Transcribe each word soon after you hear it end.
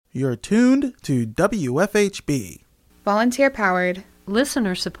You're tuned to WFHB. Volunteer-powered,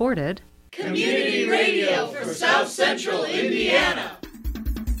 listener-supported community radio for South Central Indiana.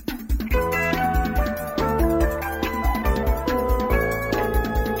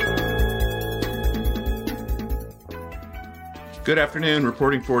 Good afternoon.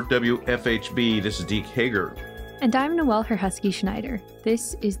 Reporting for WFHB, this is Deke Hager. And I'm Noelle Herhusky Schneider.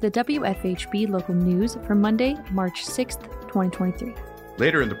 This is the WFHB local news for Monday, March 6th, 2023.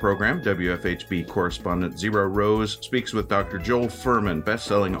 Later in the program, WFHB correspondent Zero Rose speaks with Dr. Joel Fuhrman,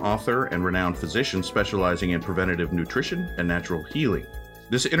 best-selling author and renowned physician specializing in preventative nutrition and natural healing.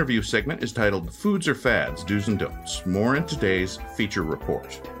 This interview segment is titled Foods or Fads, Do's and Don'ts. More in today's feature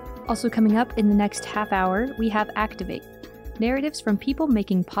report. Also coming up in the next half hour, we have Activate, narratives from people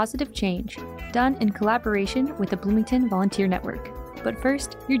making positive change, done in collaboration with the Bloomington Volunteer Network. But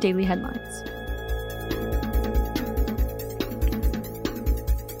first, your daily headlines.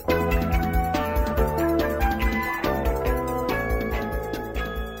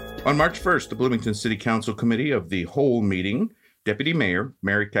 On March 1st, the Bloomington City Council Committee of the Whole meeting, Deputy Mayor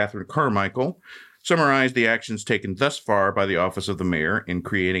Mary Catherine Carmichael, summarized the actions taken thus far by the Office of the Mayor in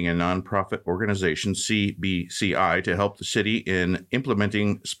creating a nonprofit organization, CBCI, to help the city in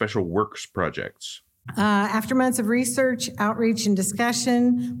implementing special works projects. After months of research, outreach, and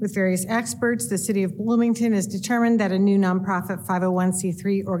discussion with various experts, the City of Bloomington has determined that a new nonprofit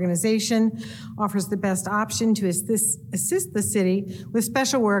 501c3 organization offers the best option to assist the city with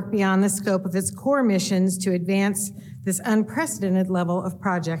special work beyond the scope of its core missions to advance this unprecedented level of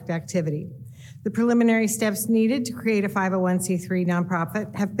project activity. The preliminary steps needed to create a 501c3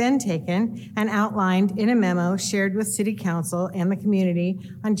 nonprofit have been taken and outlined in a memo shared with City Council and the community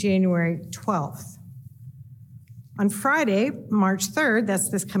on January 12th. On Friday, March 3rd, that's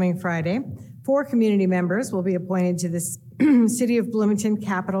this coming Friday, 4 community members will be appointed to the City of Bloomington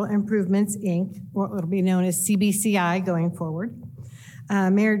Capital Improvements, Inc., or it'll be known as CBCI going forward.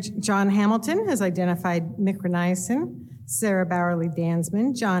 Mayor John Hamilton has identified Mick Reniason, Sarah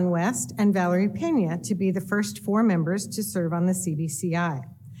Bowerly-Dansman, John West, and Valerie Pena to be the first 4 members to serve on the CBCI.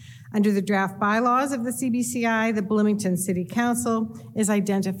 Under the draft bylaws of the CBCI, the Bloomington City Council is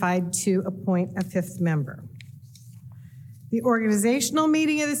identified to appoint a 5th member. The organizational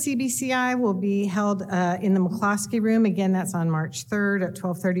meeting of the CBCI will be held in the McCloskey Room. Again, that's on March 3rd at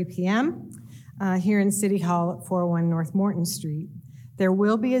 12:30 p.m. Here in City Hall at 401 North Morton Street. There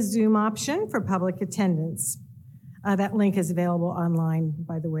will be a Zoom option for public attendance. That link is available online,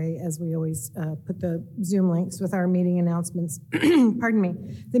 by the way, as we always put the Zoom links with our meeting announcements. Pardon me.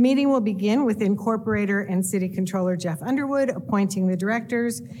 The meeting will begin with Incorporator and City Controller Jeff Underwood appointing the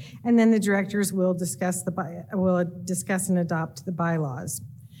directors, and then the directors will discuss and adopt the bylaws.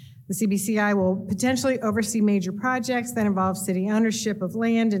 The CBCI will potentially oversee major projects that involve city ownership of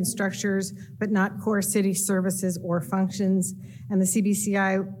land and structures, but not core city services or functions. And the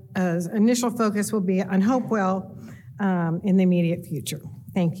CBCI's initial focus will be on Hopewell in the immediate future.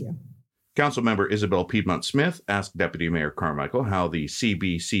 Thank you. Councilmember Isabel Piedmont Smith asked Deputy Mayor Carmichael how the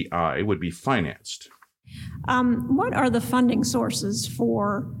CBCI would be financed. What are the funding sources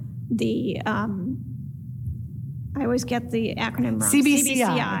for the, I always get the acronym wrong.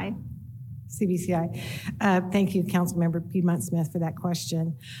 CBCI. CBCI. Thank you, Councilmember Piedmont Smith, for that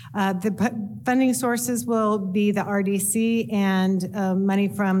question. The funding sources will be the RDC and money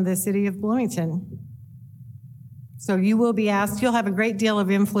from the City of Bloomington. So you will be asked, you'll have a great deal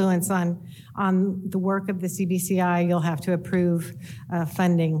of influence on the work of the CBCI. You'll have to approve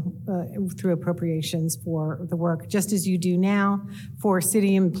funding through appropriations for the work, just as you do now for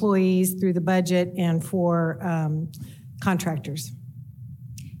city employees through the budget and for contractors.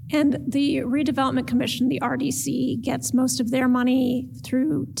 And the Redevelopment Commission, the RDC, gets most of their money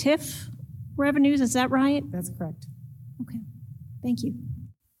through TIF revenues, is that right? That's correct. Okay, thank you.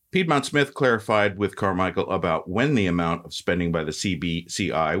 Piedmont Smith clarified with Carmichael about when the amount of spending by the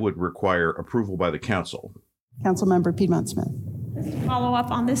CBCI would require approval by the council. Councilmember Piedmont Smith. Just to follow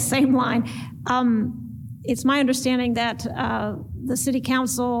up on this same line, it's my understanding that the City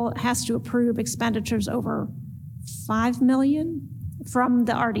Council has to approve expenditures over $5 million from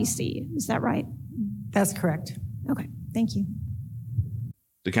the RDC. Is that right? That's correct. Okay, thank you.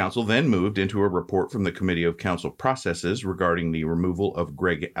 The council then moved into a report from the Committee of Council Processes regarding the removal of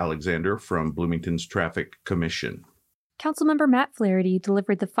Greg Alexander from Bloomington's Traffic Commission. Councilmember Matt Flaherty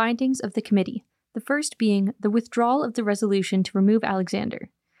delivered the findings of the committee, the first being the withdrawal of the resolution to remove Alexander.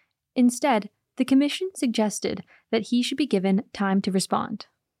 Instead, the commission suggested that he should be given time to respond.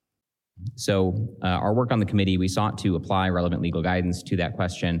 So our work on the committee, we sought to apply relevant legal guidance to that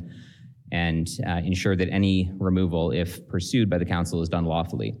question and ensure that any removal, if pursued by the council, is done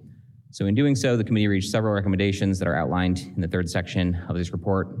lawfully. So in doing so, the committee reached several recommendations that are outlined in the third section of this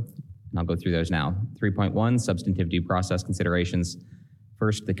report, and I'll go through those now. 3.1, substantive due process considerations.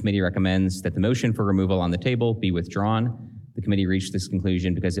 First, the committee recommends that the motion for removal on the table be withdrawn. The committee reached this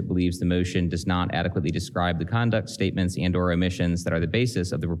conclusion because it believes the motion does not adequately describe the conduct, statements, and/or omissions that are the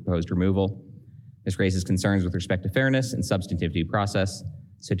basis of the proposed removal. This raises concerns with respect to fairness and substantive due process.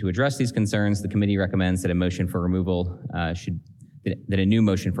 So to address these concerns, the committee recommends that a motion for removal that a new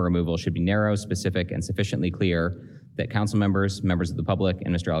motion for removal should be narrow, specific, and sufficiently clear that council members, members of the public,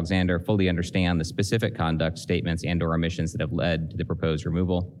 and Mr. Alexander fully understand the specific conduct, statements, and/or omissions that have led to the proposed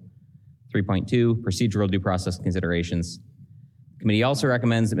removal. 3.2, procedural due process considerations. The committee also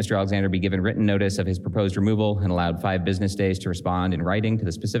recommends that Mr. Alexander be given written notice of his proposed removal and allowed 5 business days to respond in writing to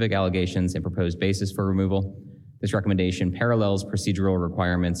the specific allegations and proposed basis for removal. This recommendation parallels procedural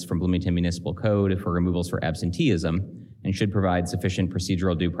requirements from Bloomington Municipal Code for removals for absenteeism and should provide sufficient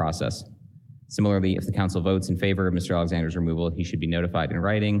procedural due process. Similarly, if the council votes in favor of Mr. Alexander's removal, he should be notified in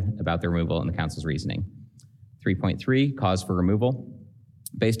writing about the removal and the council's reasoning. 3.3, cause for removal.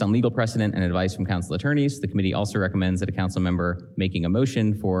 Based on legal precedent and advice from council attorneys, the committee also recommends that a council member making a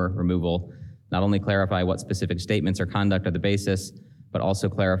motion for removal not only clarify what specific statements or conduct are the basis, but also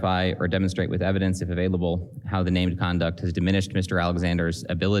clarify or demonstrate with evidence, if available, how the named conduct has diminished Mr. Alexander's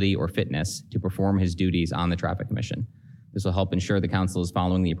ability or fitness to perform his duties on the Traffic Commission. This will help ensure the council is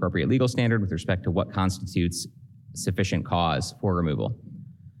following the appropriate legal standard with respect to what constitutes sufficient cause for removal.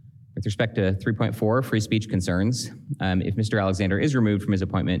 With respect to 3.4, free speech concerns, if Mr. Alexander is removed from his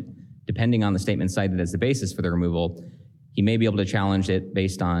appointment, depending on the statement cited as the basis for the removal, he may be able to challenge it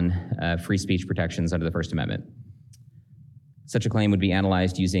based on free speech protections under the First Amendment. Such a claim would be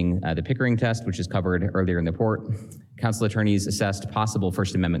analyzed using the Pickering test, which is covered earlier in the report. Council attorneys assessed possible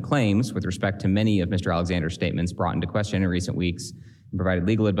First Amendment claims with respect to many of Mr. Alexander's statements brought into question in recent weeks and provided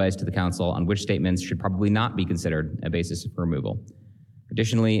legal advice to the council on which statements should probably not be considered a basis for removal.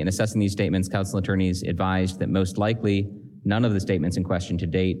 Additionally, in assessing these statements, council attorneys advised that most likely none of the statements in question to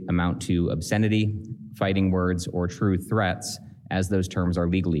date amount to obscenity, fighting words, or true threats, as those terms are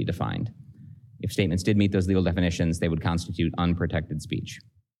legally defined. If statements did meet those legal definitions, they would constitute unprotected speech.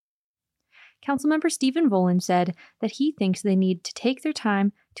 Councilmember Stephen Volan said that he thinks they need to take their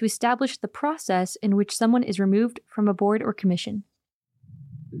time to establish the process in which someone is removed from a board or commission.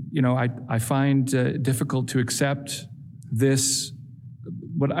 You know, I find difficult to accept this,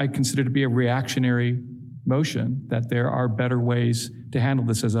 what I consider to be a reactionary motion, that there are better ways to handle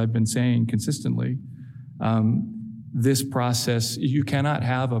this, as I've been saying consistently. This process, you cannot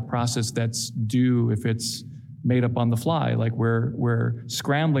have a process that's due if it's made up on the fly. Like we're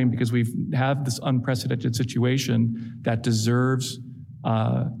scrambling because we have this unprecedented situation that deserves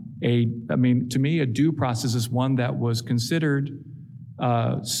to me, a due process is one that was considered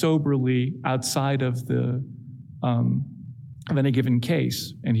soberly outside of the of any given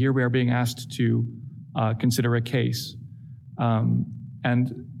case. And here we are being asked to consider a case.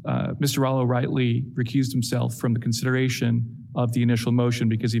 Mr. Rallo rightly recused himself from the consideration of the initial motion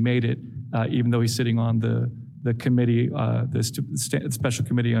because he made it, even though he's sitting on the committee, the special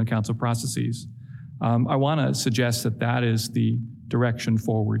committee on council processes. I want to suggest that that is the direction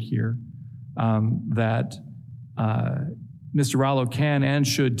forward here, that Mr. Rallo can and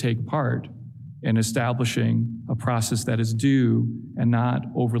should take part in establishing a process that is due and not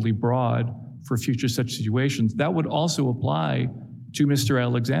overly broad for future such situations. That would also apply to Mr.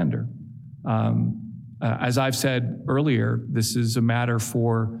 Alexander. As I've said earlier, this is a matter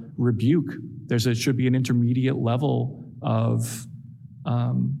for rebuke. Should be an intermediate level of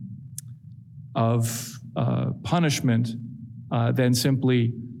punishment than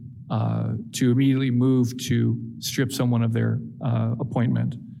simply to immediately move to strip someone of their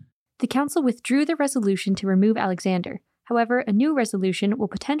appointment. The council withdrew the resolution to remove Alexander. However, a new resolution will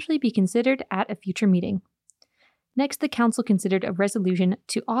potentially be considered at a future meeting. Next, the council considered a resolution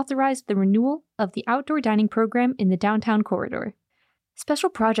to authorize the renewal of the outdoor dining program in the downtown corridor.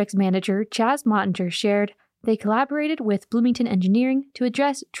 Special Projects Manager Chaz Mottinger shared they collaborated with Bloomington Engineering to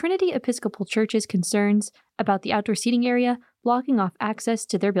address Trinity Episcopal Church's concerns about the outdoor seating area blocking off access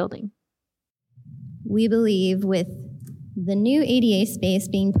to their building. We believe with the new ADA space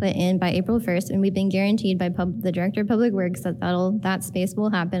being put in by April 1st, and we've been guaranteed by the Director of Public Works that space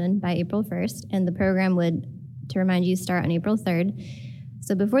will happen by April 1st, and the program would, to remind you, start on April 3rd.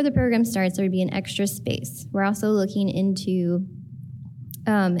 So before the program starts, there would be an extra space. We're also looking into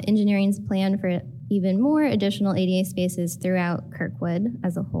engineering's plan for even more additional ADA spaces throughout Kirkwood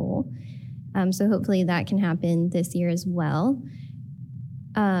as a whole. So hopefully that can happen this year as well.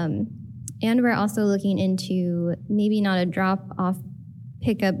 And we're also looking into maybe not a drop-off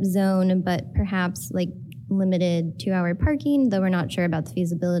pickup zone, but perhaps like limited 2-hour parking, though we're not sure about the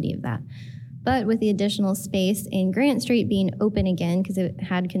feasibility of that. But with the additional space in Grant Street being open again, because it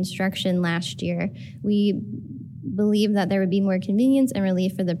had construction last year, we believe that there would be more convenience and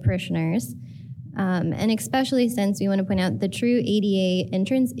relief for the parishioners. And especially since we want to point out the true ADA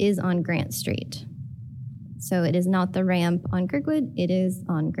entrance is on Grant Street. So it is not the ramp on Kirkwood, it is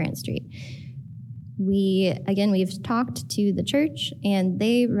on Grant Street. We've talked to the church and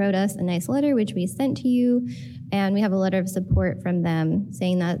they wrote us a nice letter, which we sent to you. And we have a letter of support from them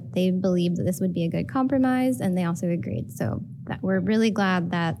saying that they believe that this would be a good compromise, and they also agreed. So we're really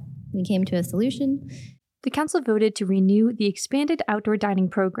glad that we came to a solution. The council voted to renew the expanded outdoor dining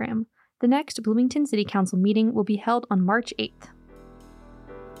program. The next Bloomington City Council meeting will be held on March 8th.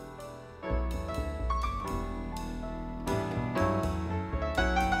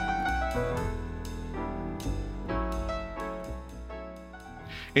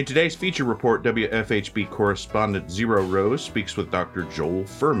 In today's feature report, WFHB correspondent Zero Rose speaks with Dr. Joel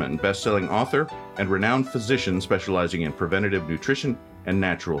Furman, best-selling author and renowned physician specializing in preventative nutrition and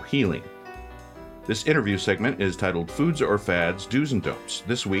natural healing. This interview segment is titled Foods or Fads, Do's and Don'ts.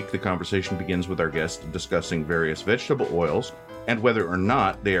 This week, the conversation begins with our guest discussing various vegetable oils and whether or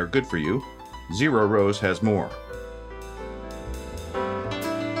not they are good for you. Zero Rose has more.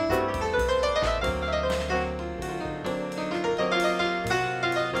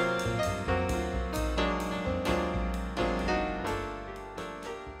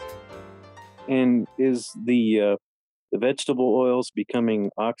 And is the vegetable oils becoming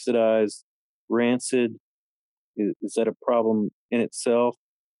oxidized, rancid? Is that a problem in itself?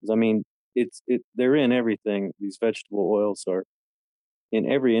 'Cause, I mean, they're in everything. These vegetable oils are in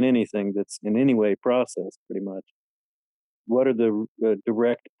anything that's in any way processed, pretty much. What are the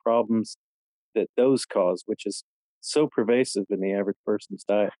direct problems that those cause, which is so pervasive in the average person's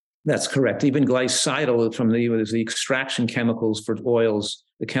diet? That's correct. Even glycidal from the extraction chemicals for oils,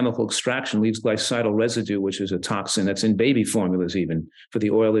 the chemical extraction leaves glycidal residue, which is a toxin that's in baby formulas, even for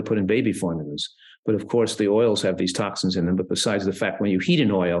the oil they put in baby formulas. But of course, the oils have these toxins in them. But besides the fact, when you heat an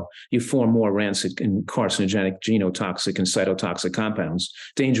oil, you form more rancid and carcinogenic, genotoxic, and cytotoxic compounds,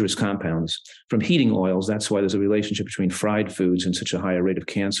 dangerous compounds from heating oils. That's why there's a relationship between fried foods and such a higher rate of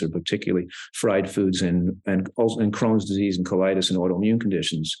cancer, particularly fried foods and Crohn's disease and colitis and autoimmune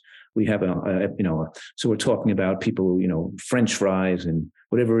conditions. We have so we're talking about people, French fries and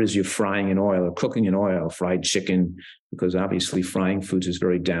whatever it is you're frying in oil or cooking in oil, fried chicken, because obviously frying foods is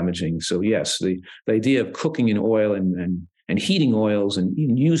very damaging. So yes, the idea of cooking in oil and heating oils and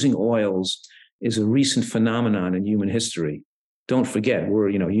using oils is a recent phenomenon in human history. Don't forget,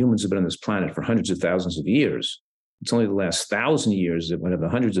 humans have been on this planet for hundreds of thousands of years. It's only the last 1,000 years, that went over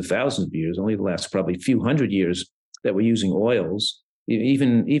hundreds of thousands of years, only the last probably few hundred years that we're using oils.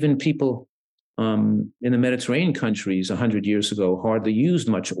 Even people in the Mediterranean countries 100 years ago hardly used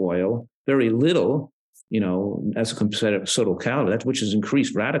much oil, very little, as a competitive total calorie, which has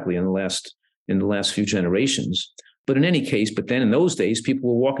increased radically in the last few generations. But in any case, then in those days, people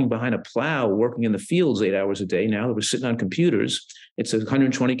were walking behind a plow, working in the fields 8 hours a day. Now that we're sitting on computers, it's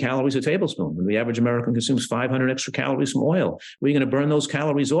 120 calories a tablespoon. And the average American consumes 500 extra calories from oil. Where are you going to burn those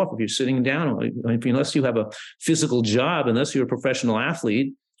calories off if you're sitting down? Unless you have a physical job, unless you're a professional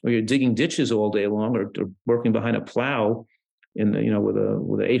athlete, or you're digging ditches all day long, or working behind a plow with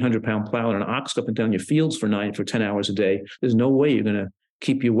an 800-pound plow and an ox up and down your fields for 10 hours a day. There's no way you're going to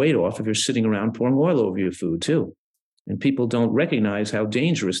keep your weight off if you're sitting around pouring oil over your food too. And people don't recognize how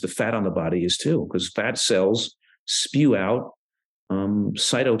dangerous the fat on the body is too, because fat cells spew out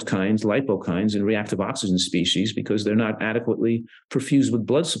cytokines, lipokines, and reactive oxygen species because they're not adequately perfused with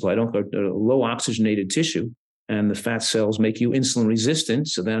blood supply. They're low oxygenated tissue, and the fat cells make you insulin resistant,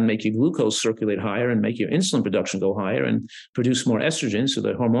 so then make your glucose circulate higher and make your insulin production go higher and produce more estrogen, so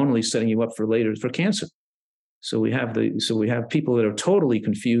they're hormonally setting you up for cancer. So we have people that are totally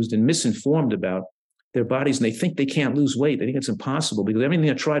confused and misinformed about their bodies, and they think they can't lose weight. They think it's impossible because everything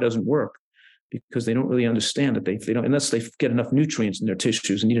they try doesn't work, because they don't really understand that they don't, unless they get enough nutrients in their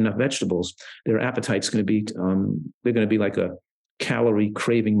tissues and eat enough vegetables, their appetite's going to be they're going to be like a calorie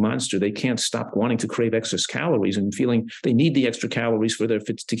craving monster. They can't stop wanting to crave excess calories and feeling they need the extra calories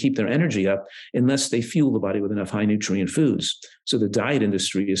to keep their energy up, unless they fuel the body with enough high nutrient foods. So the diet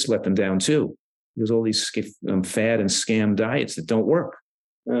industry has let them down too. There's all these fad and scam diets that don't work.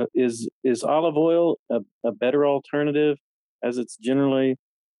 Is olive oil a better alternative, as it's generally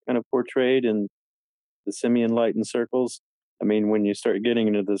kind of portrayed in the semi-enlightened circles? I mean, when you start getting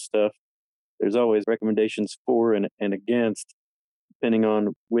into this stuff, there's always recommendations for and against depending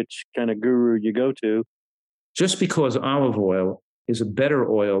on which kind of guru you go to. Just because olive oil is a better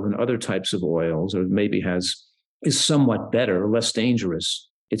oil than other types of oils, or maybe is somewhat better, less dangerous,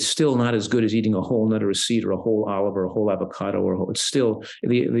 it's still not as good as eating a whole nut or a seed or a whole olive or a whole avocado. It's still,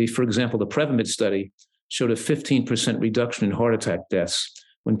 for example, the Prevamid study showed a 15% reduction in heart attack deaths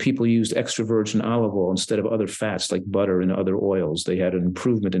when people used extra virgin olive oil instead of other fats like butter and other oils. They had an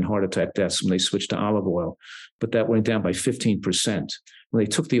improvement in heart attack deaths when they switched to olive oil, but that went down by 15%. When they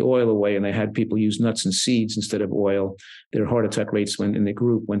took the oil away and they had people use nuts and seeds instead of oil, their heart attack rates in the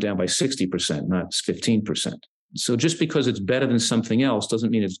group went down by 60%, not 15%. So just because it's better than something else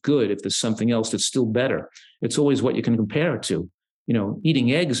doesn't mean it's good if there's something else that's still better. It's always what you can compare it to.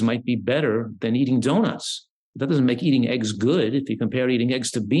 Eating eggs might be better than eating donuts. That doesn't make eating eggs good. If you compare eating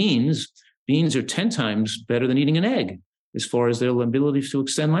eggs to beans, beans are 10 times better than eating an egg as far as their ability to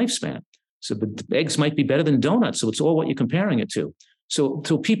extend lifespan. So, but eggs might be better than donuts. So it's all what you're comparing it to. So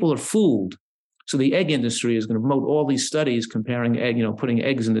people are fooled. So the egg industry is going to promote all these studies comparing putting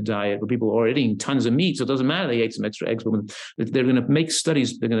eggs in the diet where people are eating tons of meat. So it doesn't matter they ate some extra eggs, but they're going to make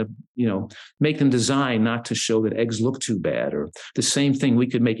studies. They're going to, make them design not to show that eggs look too bad, or the same thing. We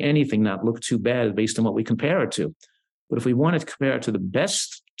could make anything not look too bad based on what we compare it to. But if we want to compare it to the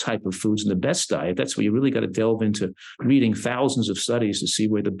best type of foods and the best diet, that's where you really got to delve into reading thousands of studies to see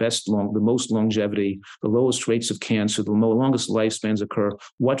where the most longevity, the lowest rates of cancer, the longest lifespans occur,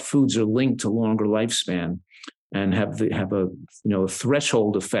 what foods are linked to longer lifespan, and have a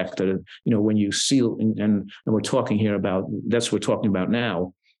threshold effect that, when you see, and we're talking here about, that's what we're talking about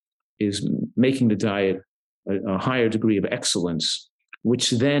now, is making the diet a higher degree of excellence,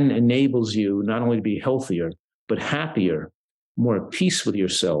 which then enables you not only to be healthier, but happier, more at peace with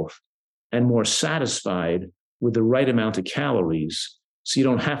yourself, and more satisfied with the right amount of calories. So you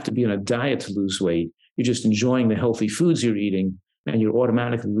don't have to be on a diet to lose weight. You're just enjoying the healthy foods you're eating, and you're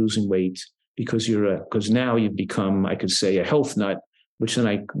automatically losing weight because now you've become, I could say, a health nut, which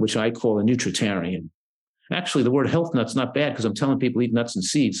I call a nutritarian. Actually, the word health nut's not bad because I'm telling people eat nuts and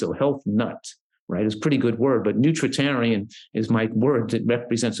seeds. So health nut, right, is a pretty good word. But nutritarian is my word that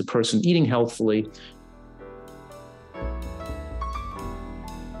represents a person eating healthfully.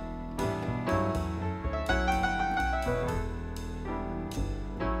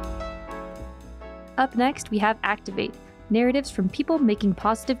 Up next, we have Activate, narratives from people making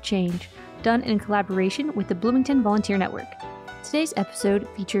positive change, done in collaboration with the Bloomington Volunteer Network. Today's episode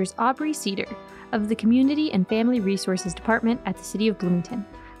features Aubrey Cedar of the Community and Family Resources Department at the City of Bloomington.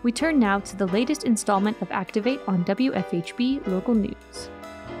 We turn now to the latest installment of Activate on WFHB Local News.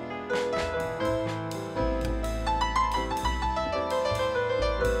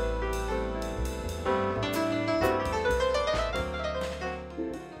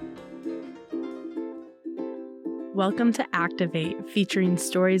 Welcome to Activate, featuring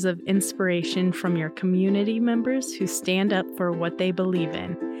stories of inspiration from your community members who stand up for what they believe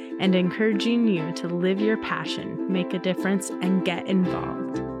in, and encouraging you to live your passion, make a difference, and get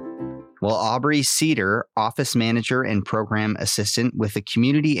involved. Well, Aubrey Cedar, Office Manager and Program Assistant with the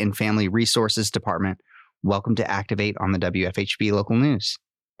Community and Family Resources Department. Welcome to Activate on the WFHB Local News.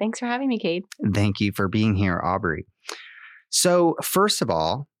 Thanks for having me, Kate. Thank you for being here, Aubrey. So, first of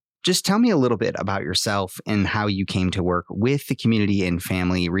all, just tell me a little bit about yourself and how you came to work with the Community and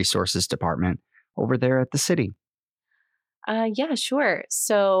Family Resources Department over there at the city. Yeah, sure.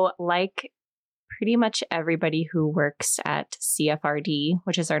 So like pretty much everybody who works at CFRD,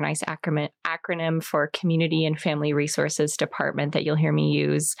 which is our nice acronym for Community and Family Resources Department that you'll hear me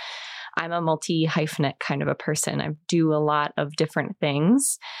use, I'm a multi-hyphenate kind of a person. I do a lot of different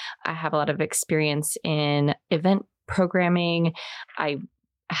things. I have a lot of experience in event programming. I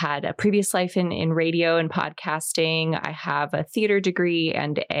had a previous life in radio and podcasting. I have a theater degree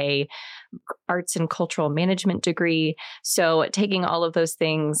and a arts and cultural management degree. So taking all of those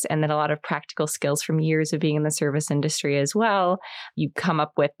things and then a lot of practical skills from years of being in the service industry as well, you come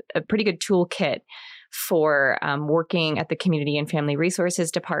up with a pretty good toolkit for working at the Community and Family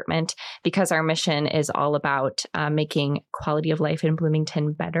Resources Department, because our mission is all about making quality of life in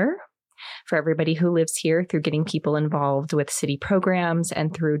Bloomington better for everybody who lives here, through getting people involved with city programs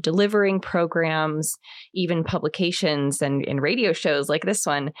and through delivering programs, even publications and radio shows like this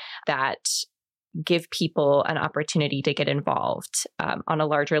one that give people an opportunity to get involved on a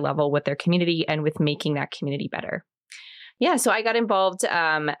larger level with their community and with making that community better. Yeah, so I got involved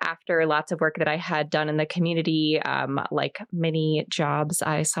after lots of work that I had done in the community. Like many jobs,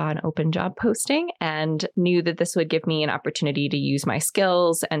 I saw an open job posting and knew that this would give me an opportunity to use my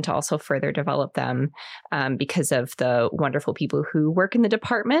skills and to also further develop them because of the wonderful people who work in the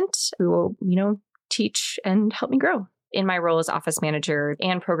department who will, teach and help me grow. in my role as office manager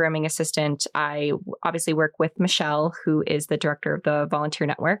and programming assistant, I obviously work with Michelle, who is the director of the volunteer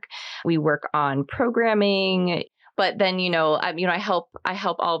network. We work on programming. But then, I help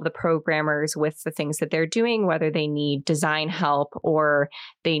all of the programmers with the things that they're doing, whether they need design help or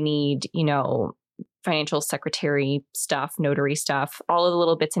they need, financial secretary stuff, notary stuff, all of the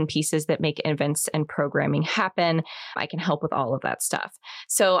little bits and pieces that make events and programming happen. I can help with all of that stuff.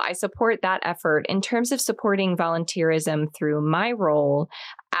 So I support that effort. In terms of supporting volunteerism through my role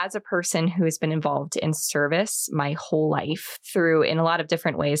as a person who has been involved in service my whole life in a lot of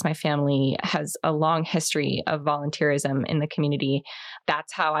different ways. My family has a long history of volunteerism in the community.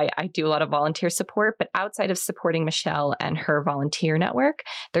 That's how I do a lot of volunteer support. But outside of supporting Michelle and her volunteer network,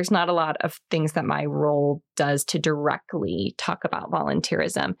 there's not a lot of things that my role does to directly talk about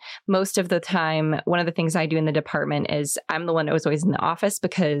volunteerism. Most of the time, one of the things I do in the department is I'm the one that was always in the office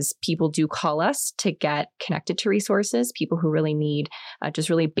because people do call us to get connected to resources, people who really need just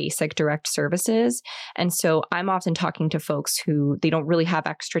really basic direct services. And so I'm often talking to folks who they don't really have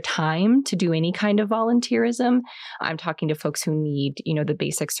extra time to do any kind of volunteerism. I'm talking to folks who need, the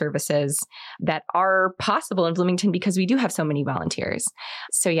basic services that are possible in Bloomington because we do have so many volunteers.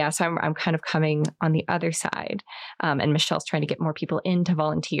 So I'm kind of coming on the other side. And Michelle's trying to get more people in to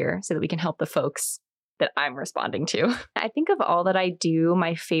volunteer so that we can help the folks that I'm responding to. I think of all that I do,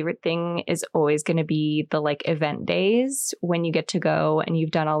 my favorite thing is always going to be the event days when you get to go and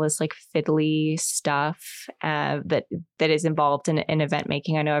you've done all this fiddly stuff that is involved in event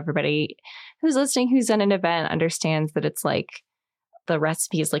making. I know everybody who's listening who's done an event understands that it's the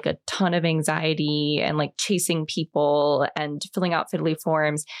recipe is a ton of anxiety and chasing people and filling out fiddly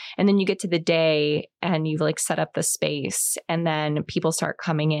forms. And then you get to the day and you've set up the space and then people start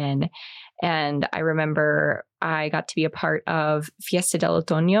coming in. And I remember I got to be a part of Fiesta del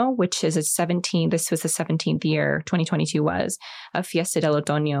Otoño, which is this was the 17th year, 2022 was, of Fiesta del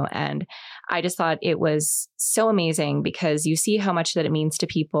Otoño. And I just thought it was so amazing because you see how much that it means to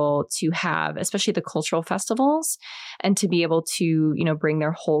people to have, especially the cultural festivals, and to be able to, bring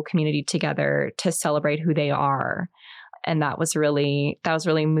their whole community together to celebrate who they are. And that was really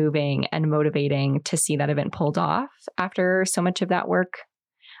moving and motivating to see that event pulled off after so much of that work.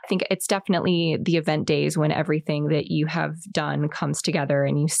 I think it's definitely the event days when everything that you have done comes together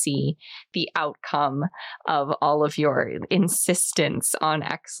and you see the outcome of all of your insistence on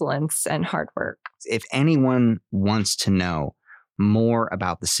excellence and hard work. If anyone wants to know more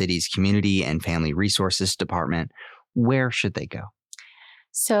about the city's Community and Family Resources Department, where should they go?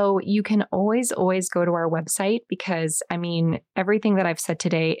 So you can always go to our website because, everything that I've said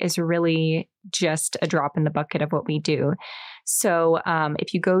today is really just a drop in the bucket of what we do. So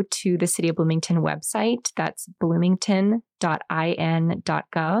if you go to the City of Bloomington website, that's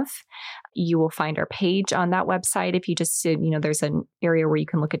bloomington.in.gov, you will find our page on that website. If you just, there's an area where you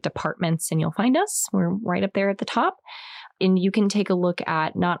can look at departments and you'll find us. We're right up there at the top. And you can take a look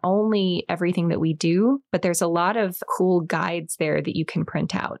at not only everything that we do, but there's a lot of cool guides there that you can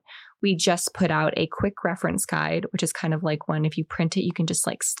print out. We just put out a quick reference guide, which is kind of like one, if you print it, you can just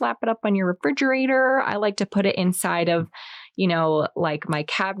slap it up on your refrigerator. I like to put it inside of, my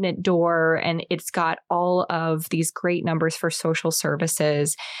cabinet door. And it's got all of these great numbers for social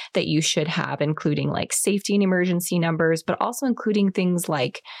services that you should have, including safety and emergency numbers, but also including things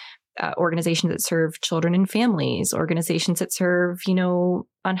like organizations that serve children and families, organizations that serve,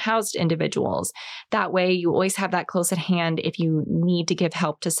 unhoused individuals. That way you always have that close at hand if you need to give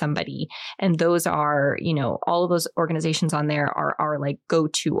help to somebody. And those are, all of those organizations on there are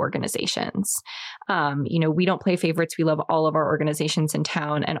go-to organizations. We don't play favorites. We love all of our organizations in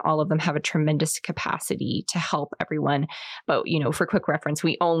town and all of them have a tremendous capacity to help everyone. But, for quick reference,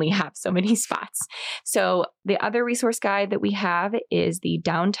 we only have so many spots. So the other resource guide that we have is the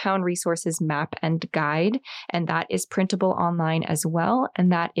Downtown Resources Map and Guide, and that is printable online as well.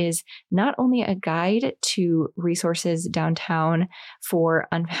 And that is not only a guide to resources downtown for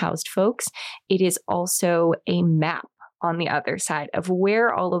unhoused folks, it is also a map on the other side of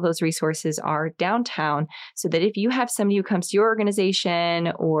where all of those resources are downtown, so that if you have somebody who comes to your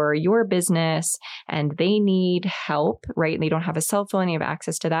organization or your business and they need help, right, and they don't have a cell phone, you have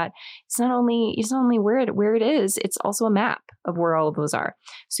access to that, it's not only where it is, it's also a map of where all of those are.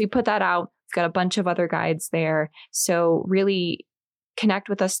 So we put that out. We've got a bunch of other guides there. So really connect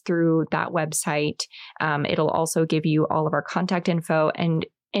with us through that website. It'll also give you all of our contact info, and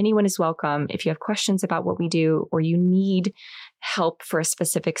anyone is welcome. If you have questions about what we do or you need help for a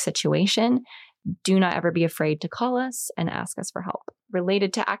specific situation, do not ever be afraid to call us and ask us for help.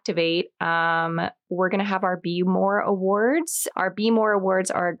 Related to Activate, we're going to have our Be More Awards. Our Be More Awards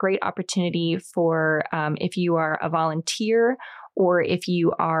are a great opportunity for if you are a volunteer or if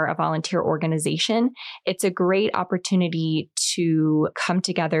you are a volunteer organization. It's a great opportunity to come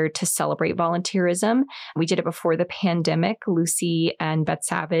together to celebrate volunteerism. We did it before the pandemic. Lucy and Beth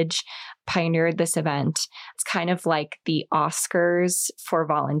Savage pioneered this event. It's kind of like the Oscars for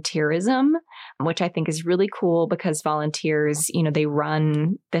volunteerism, which I think is really cool because volunteers, they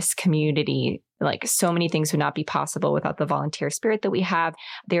run this community. Like, so many things would not be possible without the volunteer spirit that we have.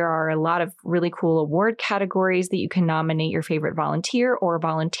 There are a lot of really cool award categories that you can nominate your favorite volunteer or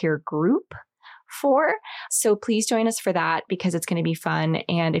volunteer group for. So please join us for that because it's going to be fun.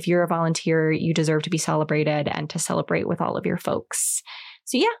 And if you're a volunteer, you deserve to be celebrated and to celebrate with all of your folks.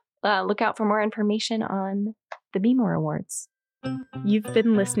 So look out for more information on the Be More Awards. You've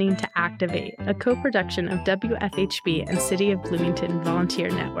been listening to Activate, a co-production of WFHB and City of Bloomington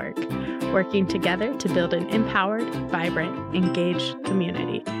Volunteer Network, working together to build an empowered, vibrant, engaged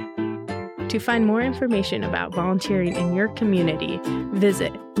community. To find more information about volunteering in your community,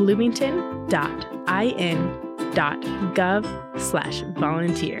 visit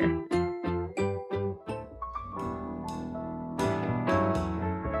bloomington.in.gov/volunteer.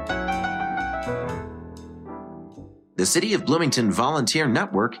 The City of Bloomington Volunteer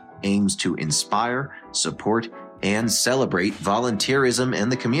Network aims to inspire, support, and celebrate volunteerism in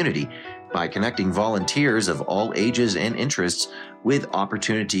the community by connecting volunteers of all ages and interests with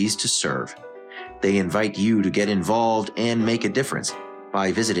opportunities to serve. They invite you to get involved and make a difference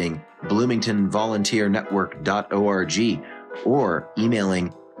by visiting bloomingtonvolunteernetwork.org or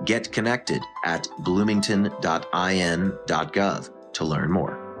emailing getconnected@bloomington.in.gov to learn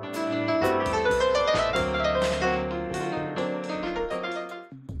more.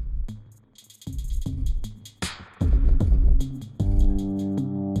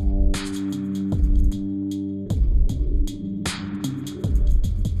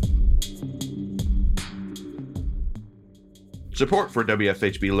 Support for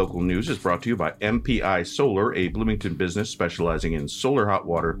WFHB Local News is brought to you by MPI Solar, a Bloomington business specializing in solar hot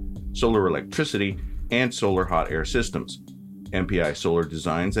water, solar electricity, and solar hot air systems. MPI Solar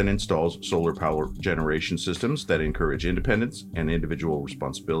designs and installs solar power generation systems that encourage independence and individual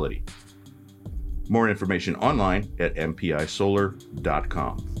responsibility. More information online at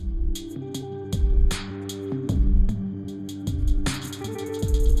mpisolar.com.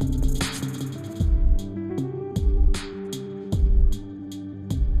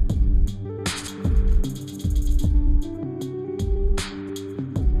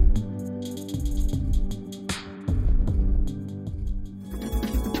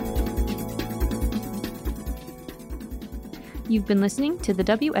 You've been listening to the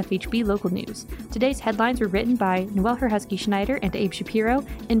WFHB Local News. Today's headlines were written by Noelle Herhusky-Schneider and Abe Shapiro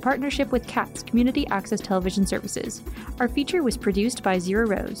in partnership with CATS, Community Access Television Services. Our feature was produced by Zero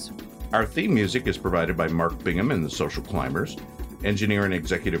Rose. Our theme music is provided by Mark Bingham and the Social Climbers. Engineer and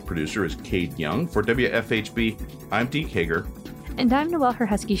executive producer is Cade Young. For WFHB, I'm Deke Hager. And I'm Noelle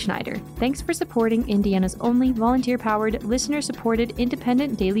Herhusky-Schneider. Thanks for supporting Indiana's only volunteer-powered, listener-supported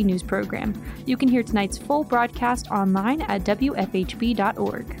independent daily news program. You can hear tonight's full broadcast online at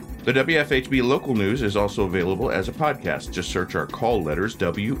WFHB.org. The WFHB Local News is also available as a podcast. Just search our call letters,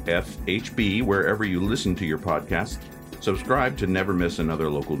 WFHB, wherever you listen to your podcasts. Subscribe to never miss another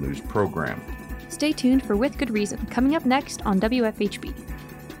local news program. Stay tuned for With Good Reason, coming up next on WFHB.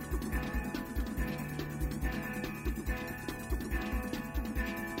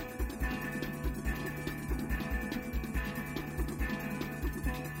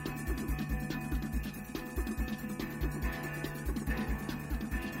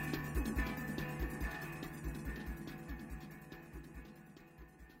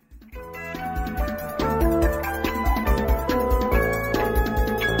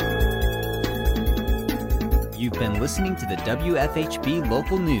 You've been listening to the WFHB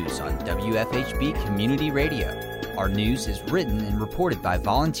Local News on WFHB Community Radio. Our news is written and reported by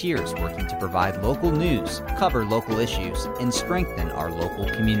volunteers working to provide local news, cover local issues, and strengthen our local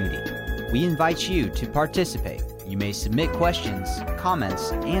community. We invite you to participate. You may submit questions,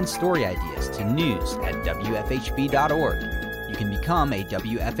 comments, and story ideas to news@WFHB.org. You can become a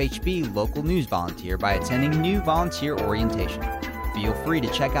WFHB Local News volunteer by attending new volunteer orientation. Feel free to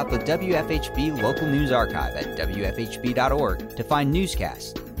check out the WFHB Local News Archive at WFHB.org to find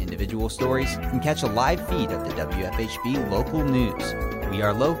newscasts, individual stories, and catch a live feed of the WFHB Local News. We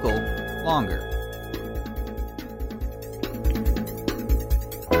are local, longer,